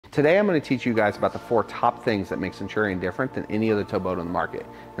Today I'm going to teach you guys about the 4 top things that make Centurion different than any other towboat on the market.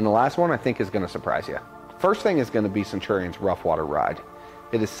 And the last one I think is going to surprise you. First thing is going to be Centurion's rough water ride.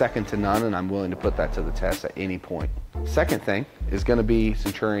 It is second to none, and I'm willing to put that to the test at any point. Second thing is going to be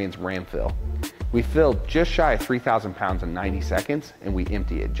Centurion's ram fill. We filled just shy of 3,000 pounds in 90 seconds, and we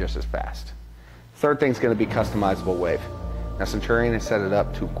empty it just as fast. Third thing is going to be customizable wave. Now Centurion has set it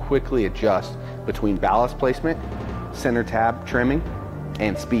up to quickly adjust between ballast placement, center tab trimming,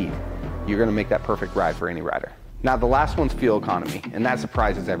 and speed. You're going to make that perfect ride for any rider. Now the last one's fuel economy, and that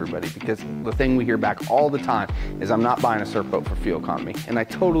surprises everybody because the thing we hear back all the time is I'm not buying a surf boat for fuel economy, and I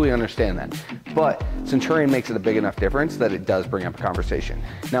totally understand that. But Centurion makes it a big enough difference that it does bring up a conversation.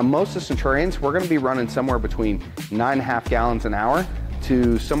 Now most of Centurions, we're going to be running somewhere between 9.5 gallons an hour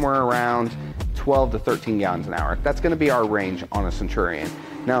to somewhere around 12 to 13 gallons an hour. That's going to be our range on a Centurion.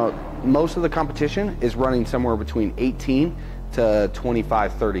 Now most of the competition is running somewhere between 18 to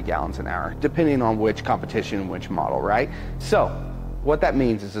 25, 30 gallons an hour, depending on which competition, which model, right? So what that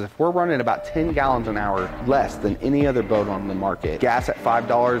means is if we're running about 10 gallons an hour less than any other boat on the market, gas at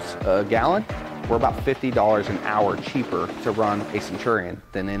 $5 a gallon, we're about $50 an hour cheaper to run a Centurion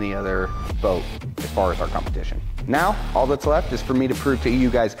than any other boat as far as our competition. Now, all that's left is for me to prove to you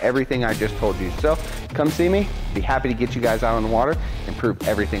guys everything I just told you. So come see me, be happy to get you guys out on the water and prove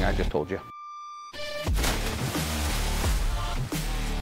everything I just told you.